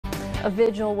A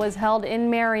vigil was held in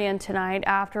Marion tonight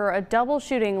after a double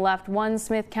shooting left one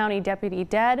Smyth County deputy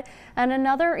dead and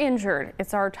another injured.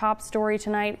 It's our top story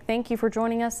tonight. Thank you for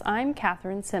joining us. I'm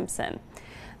Catherine Simpson.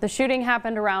 The shooting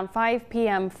happened around 5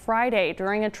 p.m. Friday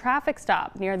during a traffic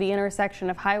stop near the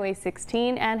intersection of Highway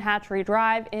 16 and Hatchery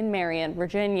Drive in Marion,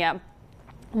 Virginia.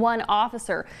 One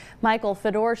officer, Michael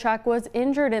Fedorchuk, was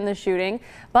injured in the shooting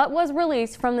but was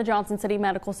released from the Johnson City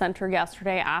Medical Center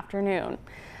yesterday afternoon.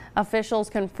 Officials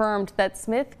confirmed that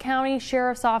Smyth County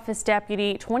Sheriff's Office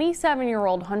deputy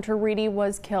 27-year-old Hunter Reedy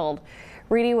was killed.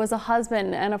 Reedy was a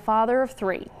husband and a father of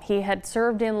 3. He had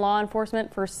served in law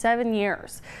enforcement for 7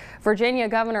 years. Virginia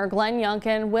Governor Glenn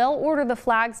Youngkin will order the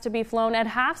flags to be flown at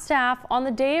half-staff on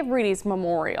the day of Reedy's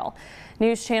memorial.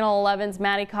 News Channel 11's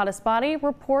Maddie Cottaspati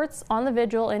reports on the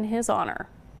vigil in his honor.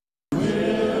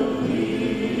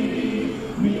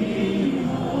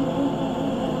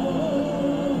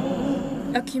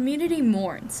 A community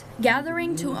mourns,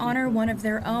 gathering to honor one of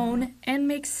their own and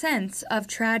make sense of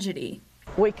tragedy.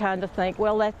 We kind of think,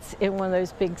 well, that's in one of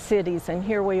those big cities, and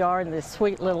here we are in this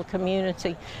sweet little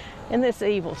community, and this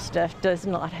evil stuff does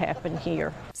not happen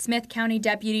here. Smyth County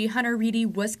Deputy Hunter Reedy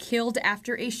was killed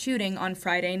after a shooting on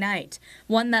Friday night,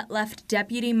 one that left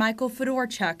Deputy Michael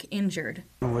Fedorchuk injured.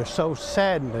 We're so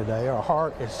saddened today. Our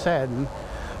heart is saddened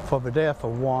for the death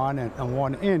of one and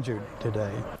one injured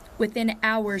today. Within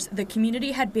hours, the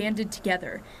community had banded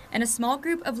together, and a small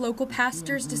group of local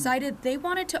pastors decided they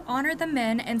wanted to honor the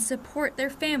men and support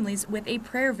their families with a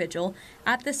prayer vigil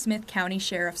at the Smyth County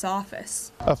Sheriff's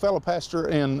Office. A fellow pastor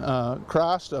in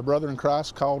Christ, a brother in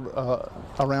Christ, called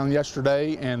around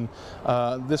yesterday, and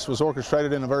this was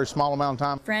orchestrated in a very small amount of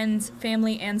time. Friends,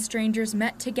 family, and strangers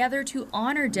met together to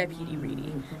honor Deputy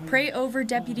Reedy, pray over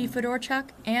Deputy Fedorchuk,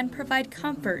 and provide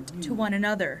comfort to one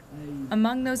another.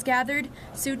 Among those gathered,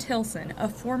 Sue Tilson, a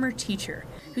former teacher,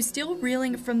 who's still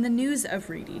reeling from the news of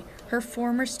Reedy, her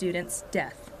former student's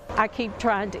death. I keep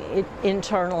trying to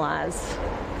internalize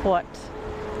what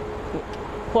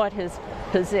has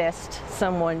possessed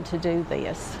someone to do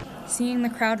this. Seeing the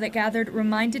crowd that gathered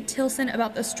reminded Tilson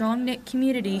about the strong-knit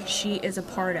community she is a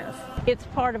part of. It's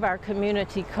part of our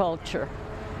community culture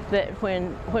that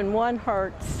when one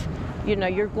hurts, you know,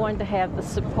 you're going to have the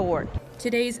support.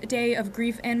 Today's day of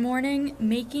grief and mourning,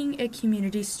 making a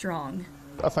community strong.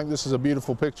 I think this is a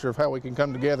beautiful picture of how we can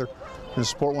come together and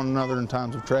support one another in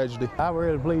times of tragedy. I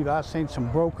really believe I've seen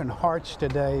some broken hearts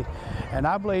today, and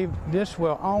I believe this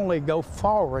will only go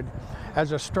forward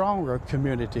as a stronger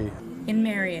community. In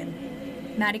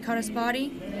Marion, Maddie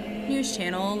Cottaspati, News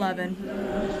Channel 11.